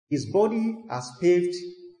His body has paved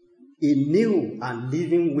a new and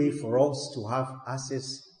living way for us to have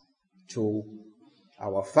access to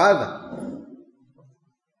our Father.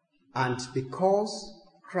 And because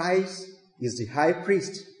Christ is the high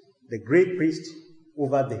priest, the great priest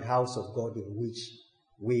over the house of God in which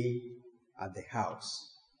we are the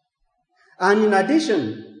house. And in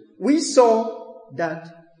addition, we saw that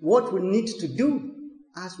what we need to do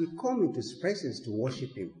as we come into His presence to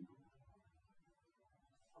worship Him,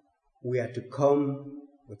 we are to come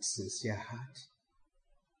with sincere heart.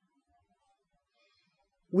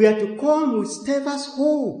 We are to come with steadfast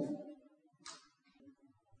hope.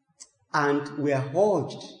 And we are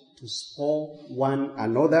urged to spur one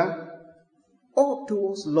another up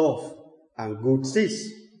towards love and good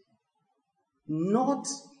deeds, not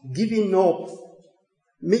giving up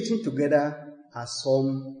meeting together as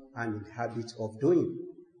some are in the habit of doing.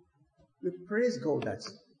 We praise God that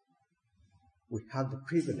we have the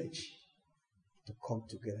privilege to come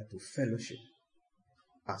together to fellowship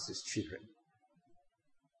as His children.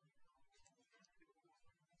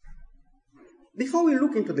 Before we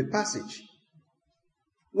look into the passage,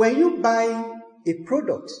 when you buy a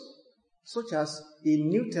product such as a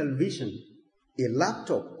new television, a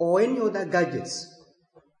laptop, or any other gadgets,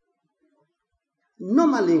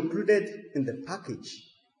 normally included in the package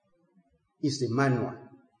is the manual.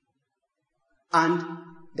 And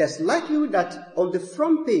there's likelihood that on the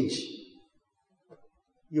front page,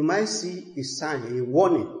 you might see a sign, a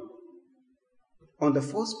warning on the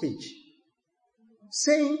first page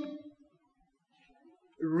saying,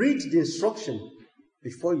 read the instruction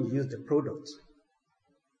before you use the product.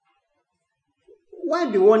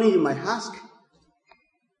 Why the warning, you might ask?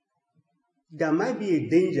 There might be a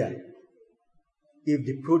danger if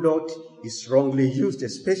the product is wrongly used,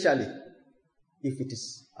 especially if it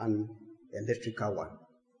is an electrical one.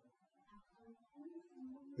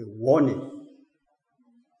 A warning.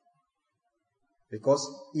 Because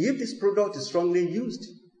if this product is wrongly used,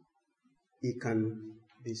 it can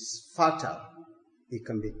be fatal. It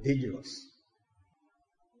can be dangerous.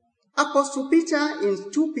 Apostle Peter in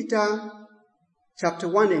 2 Peter chapter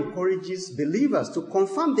 1 encourages believers to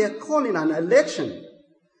confirm their calling and election.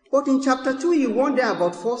 But in chapter 2 he warned them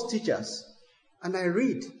about false teachers. And I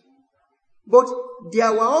read, but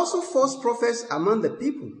there were also false prophets among the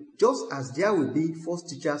people, just as there will be false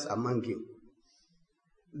teachers among you.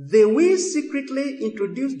 They will secretly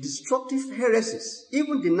introduce destructive heresies,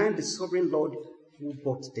 even denying the sovereign Lord who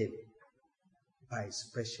bought them by His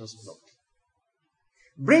precious blood,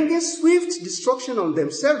 bringing swift destruction on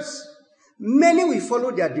themselves. Many will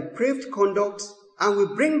follow their depraved conduct and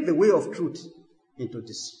will bring the way of truth into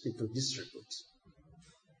disrepute.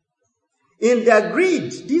 In their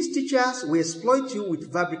greed, these teachers will exploit you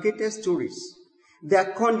with fabricated stories.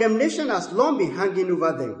 Their condemnation has long been hanging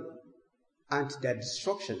over them, and their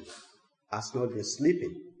destruction has not been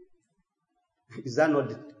sleeping. Is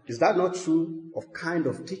that not true of kind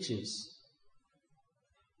of teachings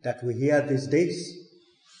that we hear these days?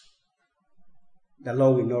 The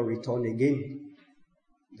Lord will not return again.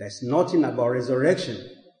 There's nothing about resurrection.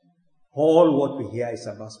 All what we hear is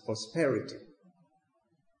about prosperity.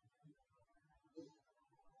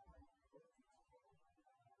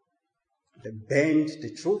 They bend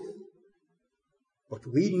the truth. But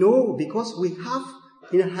we know, because we have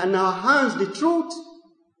in our hands the truth.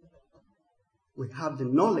 We have the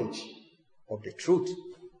knowledge of the truth.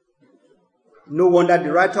 No wonder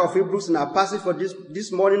the writer of Hebrews in our passage for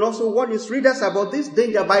this morning also warned his readers about this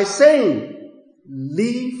danger by saying,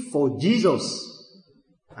 live for Jesus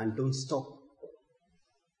and don't stop.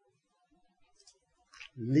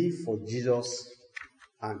 Live for Jesus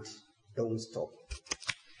and don't stop.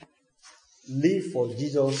 Live for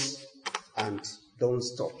Jesus and don't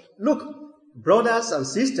stop. Look, brothers and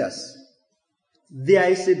sisters, there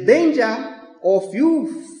is a danger of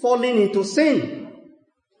you falling into sin,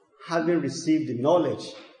 having received the knowledge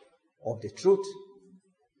of the truth.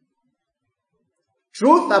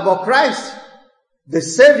 Truth about Christ, the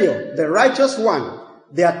Savior, the righteous one,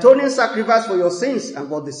 the atoning sacrifice for your sins and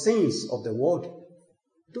for the sins of the world.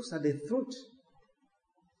 Those are the truth.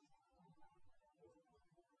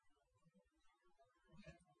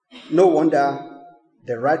 No wonder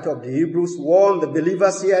the writer of the Hebrews warned the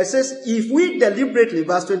believers here. It says, if we deliberately,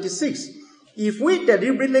 verse 26, if we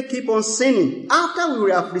deliberately keep on sinning after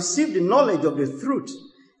we have received the knowledge of the truth,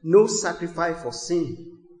 no sacrifice for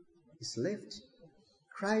sin is left.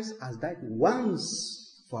 Christ has died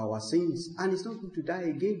once for our sins and is not going to die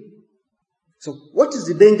again. So what is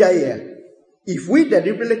the danger here? If we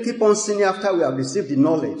deliberately keep on sinning after we have received the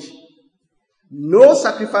knowledge, no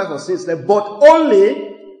sacrifice for sins left, but only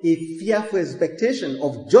a fearful expectation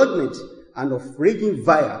of judgment and of raging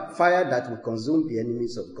fire that will consume the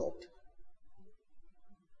enemies of God.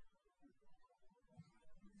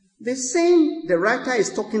 The sin the writer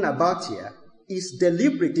is talking about here is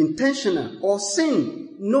deliberate, intentional, or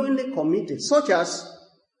sin knowingly committed, such as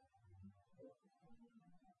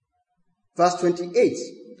verse 28.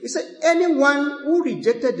 He said, anyone who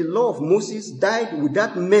rejected the law of Moses died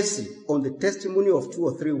without mercy on the testimony of 2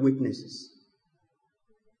 or 3 witnesses.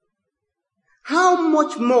 How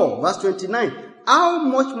much more, verse 29, how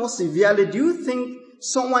much more severely do you think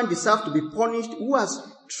someone deserves to be punished who has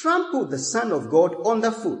trampled the Son of God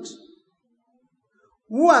underfoot,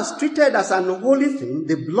 who has treated as an unholy thing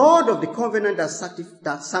the blood of the covenant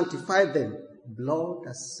that sanctified them, blood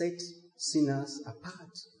that sets sinners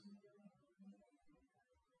apart,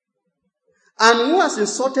 and who has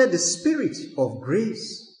insulted the Spirit of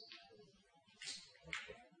grace?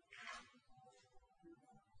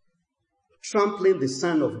 Trampling the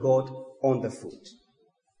Son of God underfoot.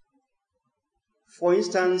 For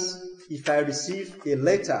instance, if I receive a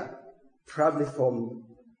letter, probably from,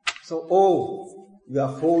 you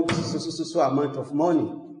have owed so amount of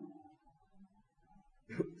money,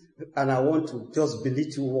 and I want to just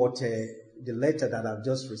belittle what the letter that I've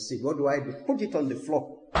just received. What do I do? Put it on the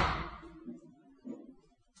floor.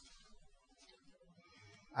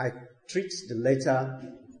 I treat the letter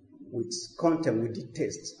with contempt, with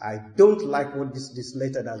detest. I don't like what this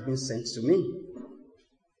letter that has been sent to me.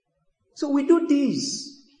 So we do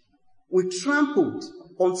this. We trampled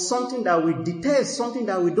on something that we detest, something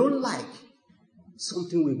that we don't like,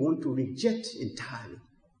 something we want to reject entirely.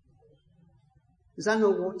 Is that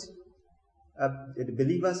not what the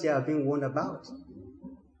believers here are being warned about?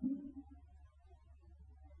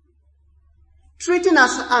 Treating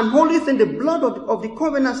as an unholy thing the blood of the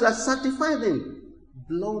covenants that sanctify them.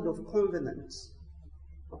 Blood of covenants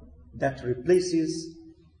that replaces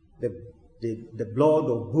the blood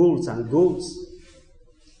of bulls and goats.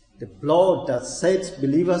 The blood that sets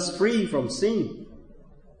believers free from sin.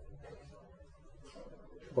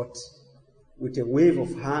 But with a wave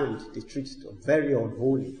of hand, they treat it very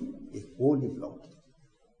unholy, a holy blood.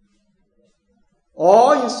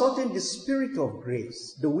 Or insulting the Spirit of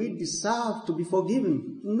grace. Do we deserve to be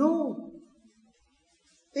forgiven? No.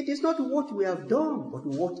 It is not what we have done, but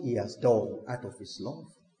what He has done out of His love.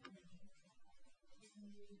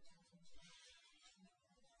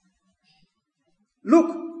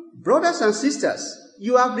 Look, brothers and sisters,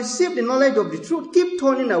 you have received the knowledge of the truth. Keep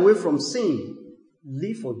turning away from sin.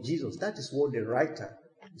 Live for Jesus. That is what the writer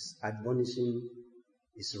is admonishing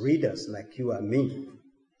his readers like you and me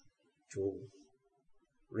to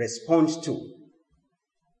respond to.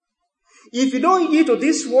 If you don't yield to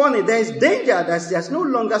this warning, there is danger that there's no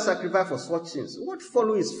longer sacrifice for such sins. What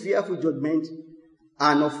follows is fearful judgment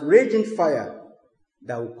and of raging fire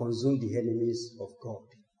that will consume the enemies of God.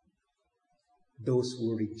 Those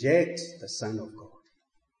who reject the Son of God.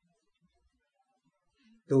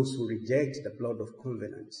 Those who reject the blood of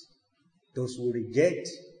covenant. Those who reject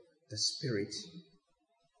the Spirit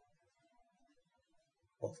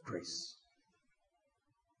of grace.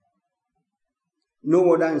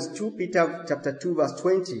 No other in 2 Peter chapter 2 verse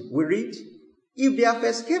 20, we read, if they have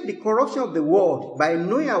escaped the corruption of the world by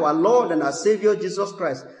knowing our Lord and our Savior Jesus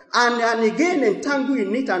Christ, and again entangled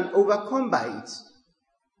in it and overcome by it,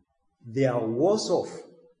 they are worse off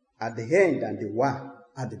at the end than they were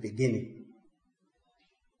at the beginning.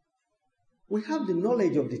 We have the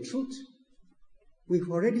knowledge of the truth. We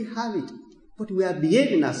already have it, but we are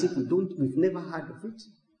behaving as if we've never heard of it.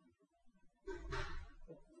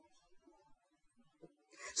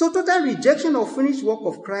 So total rejection of finished work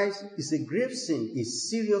of Christ is a grave sin, a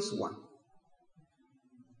serious one.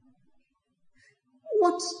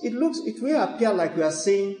 It will appear like we are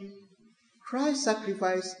saying Christ's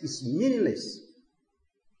sacrifice is meaningless.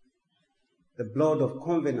 The blood of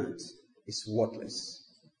covenant is worthless.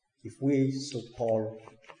 If we so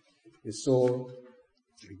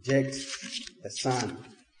reject the Son.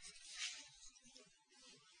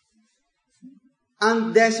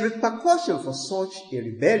 And there's repercussion for such a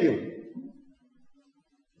rebellion.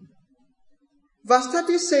 Verse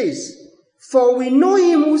 30 says, for we know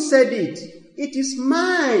Him who said it is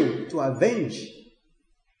mine to avenge.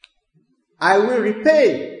 I will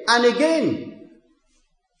repay. And again,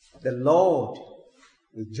 the Lord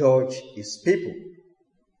will judge His people.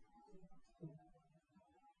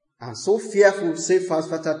 And so fearful, say verse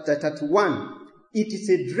 31, it is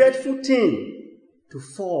a dreadful thing to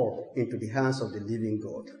fall into the hands of the living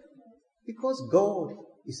God. Because God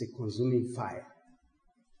is a consuming fire.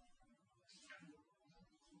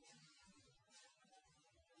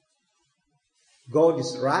 God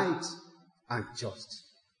is right and just.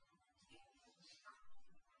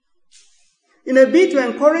 In a bid to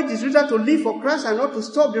encourage his reader to live for Christ and not to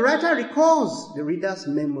stop, the writer recalls the reader's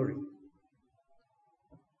memory.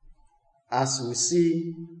 As we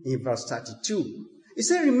see in verse 32, he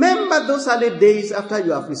said, remember those early days after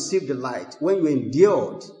you have received the light, when you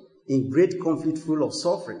endured in great conflict full of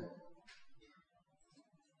suffering.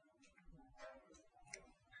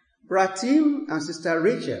 Brother Tim and Sister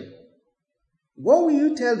Rachel, what will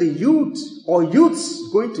you tell the youth or youths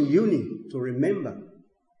going to uni to remember?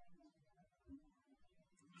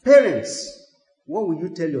 Parents, what will you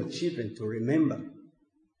tell your children to remember?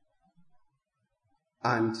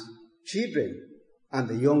 And children and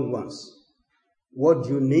the young ones, what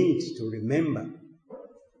do you need to remember?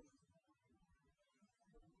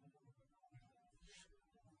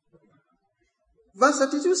 Verse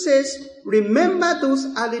 32 says, remember those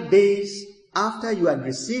early days after you had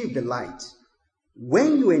received the light,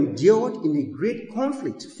 when you endured in a great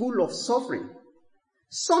conflict full of suffering.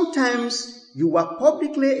 Sometimes you were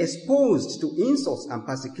publicly exposed to insults and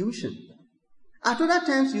persecution. At other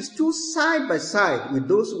times you stood side by side with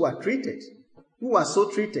those who were so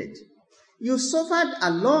treated. You suffered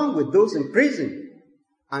along with those in prison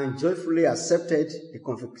and joyfully accepted the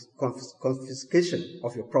confiscation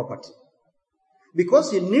of your property,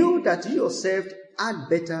 because you knew that you yourself had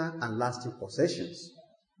better and lasting possessions.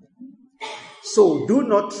 So do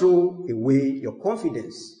not throw away your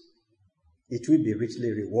confidence. It will be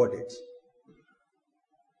richly rewarded.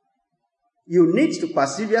 You need to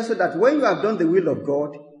persevere so that when you have done the will of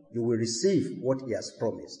God, you will receive what he has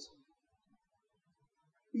promised.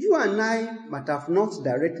 You and I might have not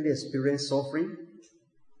directly experienced suffering,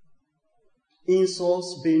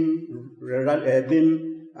 insults being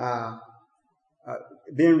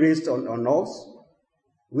raised on us.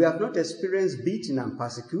 We have not experienced beating and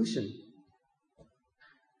persecution.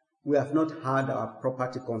 We have not had our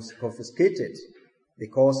property confiscated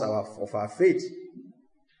because of our faith.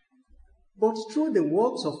 But through the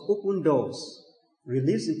works of Open Doors,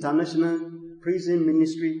 Release International, Prison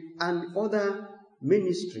Ministry, and other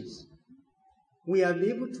ministries, we have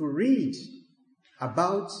been able to read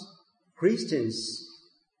about Christians,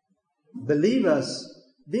 believers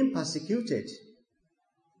being persecuted.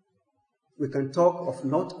 We can talk of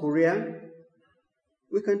North Korea.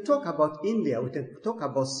 We can talk about India. We can talk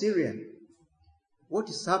about Syria. What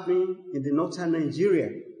is happening in the northern Nigeria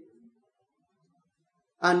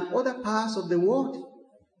and other parts of the world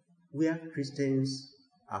where Christians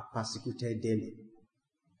are persecuted daily.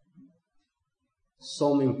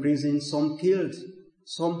 Some in prison, some killed,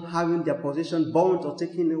 some having their possession burnt or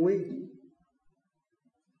taken away.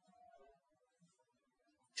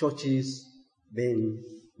 Churches being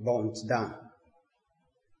burnt down.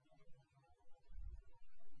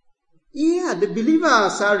 Here, the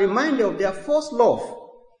believers are reminded of their first love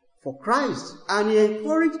for Christ, and he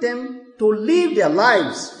encouraged them to live their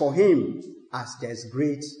lives for him, as there is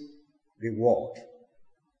great reward.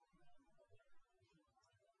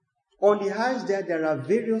 On the heights there are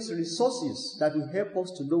various resources that will help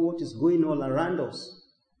us to know what is going on around us.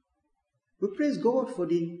 We praise God for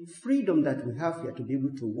the freedom that we have here to be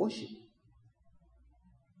able to worship.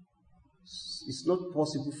 It's not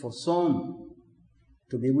possible for some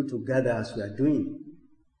to be able to gather as we are doing.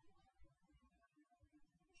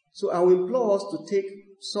 So I will implore us to take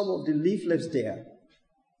some of the leaflets there,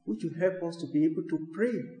 which will help us to be able to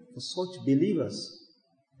pray for such believers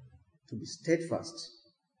to be steadfast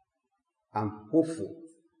and hopeful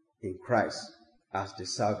in Christ as they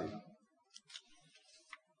serve him.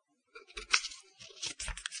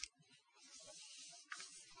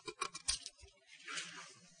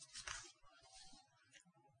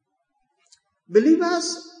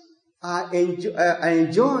 Believers are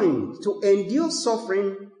enjoined to endure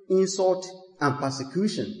suffering, insult, and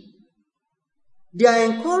persecution. They are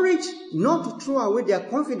encouraged not to throw away their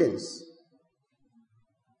confidence,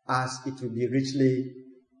 as it will be richly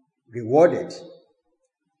rewarded.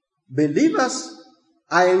 Believers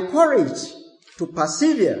are encouraged to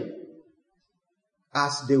persevere,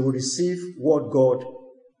 as they will receive what God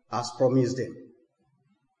has promised them.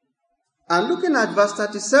 And looking at verse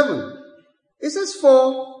 37, it says,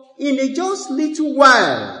 for in a just little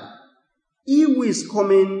while, he who is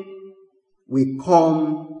coming will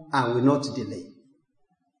come and will not delay.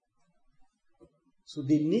 So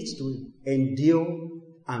they need to endure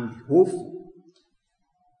and be hopeful,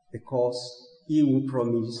 because he who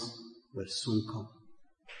promised will soon come.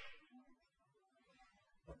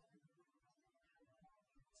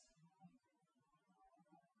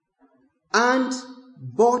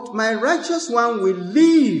 But my righteous one will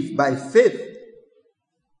live by faith,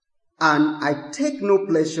 and I take no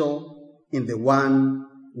pleasure in the one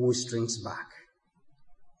who strings back.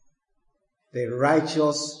 The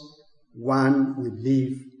righteous one will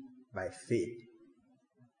live by faith.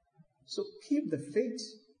 So keep the faith.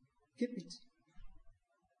 Keep it.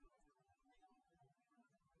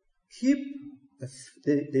 Keep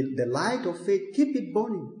the light of faith. Keep it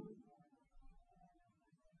burning.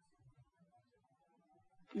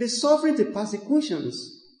 The suffering, the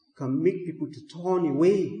persecutions can make people to turn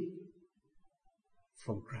away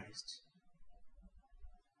from Christ.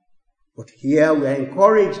 But here we are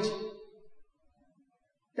encouraged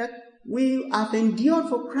that we have endured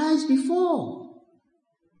for Christ before.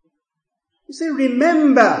 You say,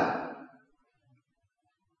 remember,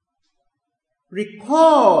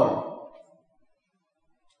 recall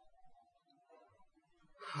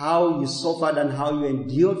how you suffered and how you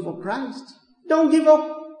endured for Christ. Don't give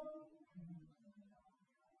up.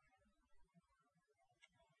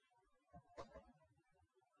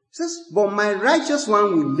 It says, but my righteous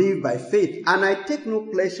one will live by faith, and I take no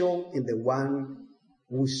pleasure in the one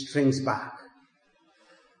who strings back.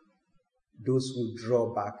 Those who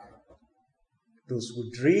draw back, those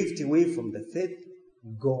who drift away from the faith,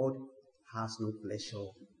 God has no pleasure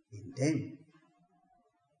in them.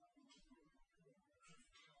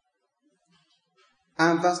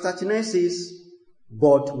 And verse 39 says,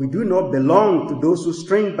 but we do not belong to those who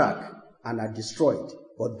string back and are destroyed,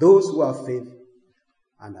 but those who have faith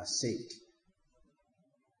and are saved.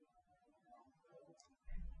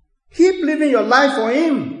 Keep living your life for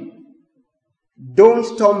Him.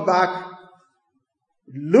 Don't turn back.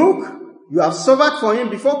 Look, you have suffered for Him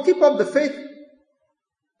before. Keep up the faith,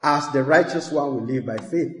 as the righteous one will live by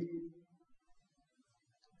faith.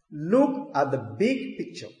 Look at the big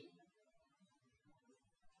picture.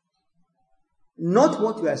 Not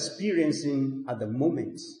what you are experiencing at the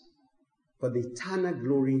moment, but the eternal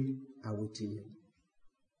glory awaiting you.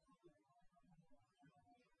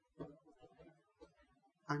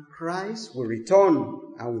 And Christ will return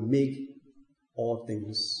and will make all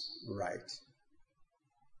things right.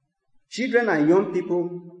 Children and young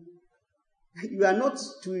people, you are not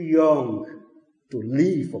too young to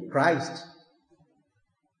live for Christ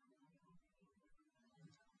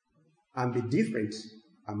and be different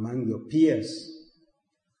among your peers.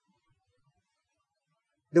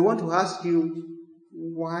 They want to ask you,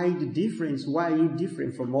 why the difference? Why are you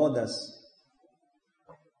different from others?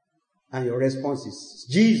 And your response is,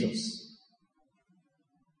 Jesus.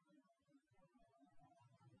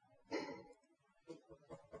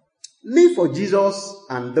 Live for Jesus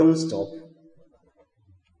and don't stop.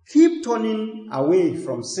 Keep turning away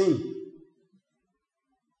from sin.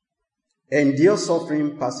 Endure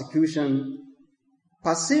suffering, persecution.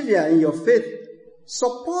 Persevere in your faith.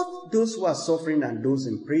 Support those who are suffering and those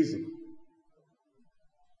in prison.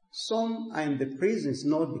 Some are in the prisons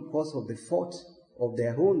not because of the fault of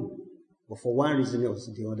their own, but for one reason or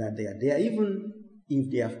the other. They are there even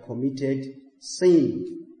if they have committed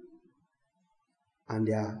sin. And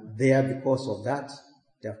they are there because of that.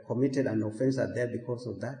 They have committed an offense and they are there because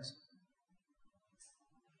of that.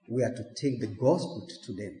 We are to take the gospel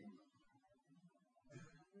to them.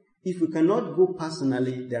 If we cannot go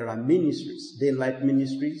personally, there are ministries, daylight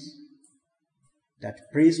ministries, that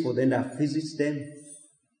prays for them, that visits them.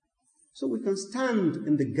 So we can stand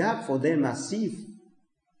in the gap for them as if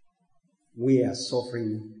we are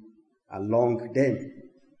suffering along them.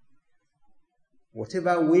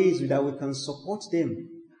 Whatever ways that we can support them,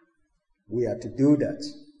 we are to do that.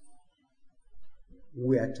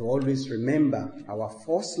 We are to always remember our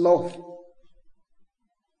first love,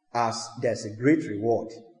 as there's a great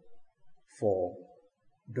reward for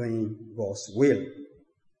doing God's will.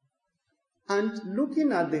 And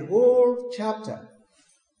looking at the whole chapter,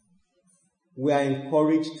 we are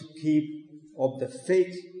encouraged to keep up the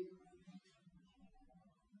faith,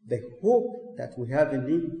 the hope that we have in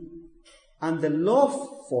Him, and the love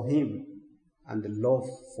for Him, and the love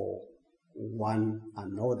for one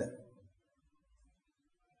another.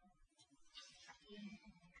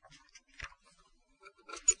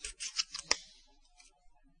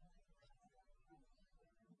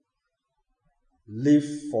 Live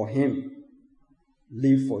for Him.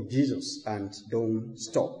 Live for Jesus and don't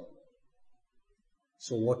stop.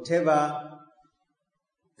 So whatever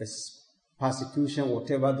the persecution,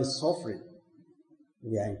 whatever the suffering,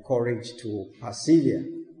 we are encouraged to persevere,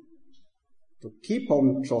 to keep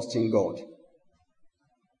on trusting God.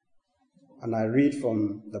 And I read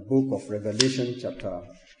from the book of Revelation, chapter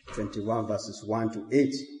 21, verses 1 to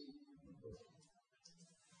 8.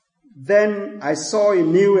 Then I saw a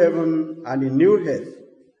new heaven and a new earth,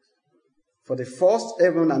 for the first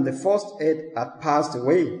heaven and the first earth had passed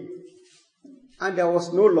away, and there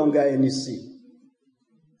was no longer any sea.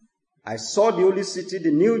 I saw the holy city,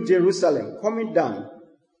 the new Jerusalem, coming down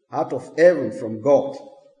out of heaven from God,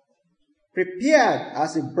 prepared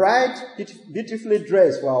as a bride beautifully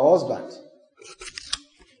dressed for her husband.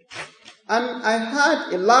 And I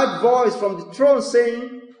heard a loud voice from the throne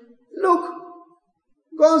saying, "Look,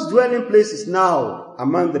 God's dwelling place is now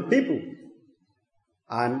among the people,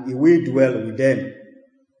 and he will dwell with them.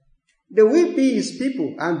 They will be his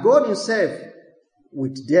people, and God himself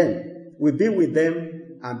with them will be with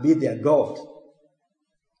them and be their God.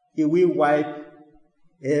 He will wipe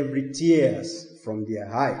every tears from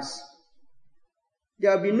their eyes.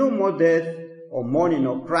 There will be no more death, or mourning,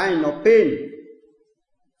 or crying, or pain,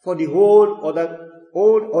 for the old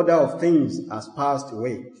order of things has passed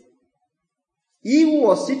away." He who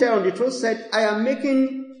was seated on the throne said, "I am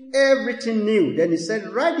making everything new." Then he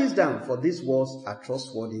said, "Write this down, for these words are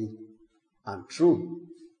trustworthy and true."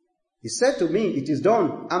 He said to me, "It is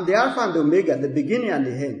done. I am the Alpha and the Omega, the beginning and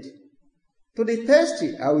the end. To the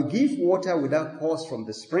thirsty I will give water without cost from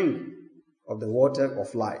the spring of the water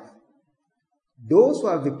of life. Those who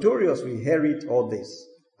are victorious will inherit all this,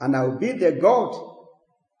 and I will be their God,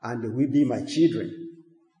 and they will be my children.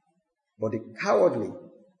 But the cowardly,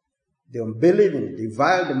 the unbelieving, the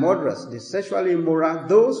vile, the murderers, the sexually immoral,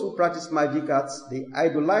 those who practice magic arts, the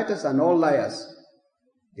idolaters, and all liars,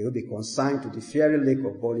 they will be consigned to the fiery lake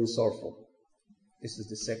of boiling sulfur." This is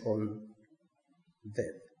the second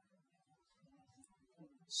death.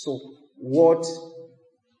 So, what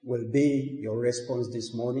will be your response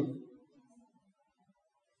this morning?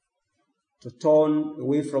 To turn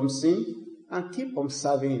away from sin and keep on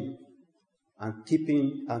serving him and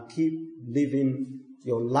keep living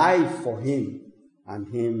your life for him and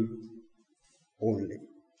him only.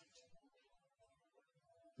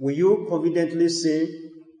 Will you confidently say,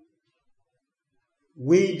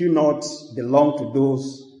 "We do not belong to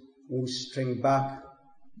those who shrink back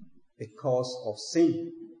because of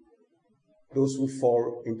sin, those who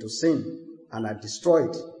fall into sin and are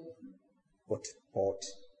destroyed, but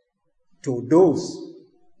to those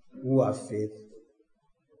who have faith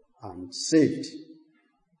and saved"?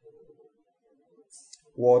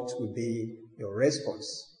 What will be your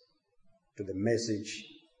response to the message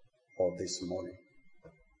of this morning?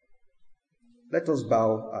 Let us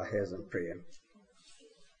bow our heads in prayer.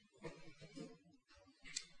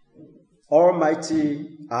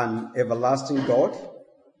 Almighty and everlasting God,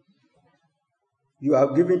 you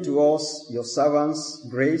have given to us, your servants,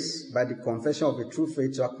 grace by the confession of a true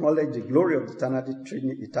faith to acknowledge the glory of the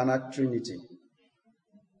eternal Trinity,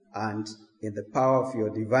 and in the power of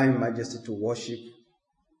your divine majesty to worship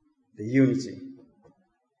the unity.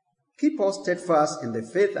 Keep us steadfast in the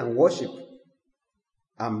faith and worship,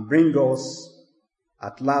 and bring us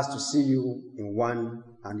at last to see you in one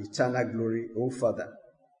and eternal glory, O Father,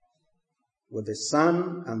 with the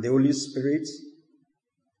Son and the Holy Spirit,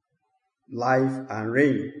 life and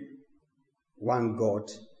reign, one God,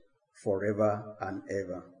 forever and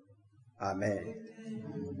ever.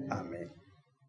 Amen. Amen.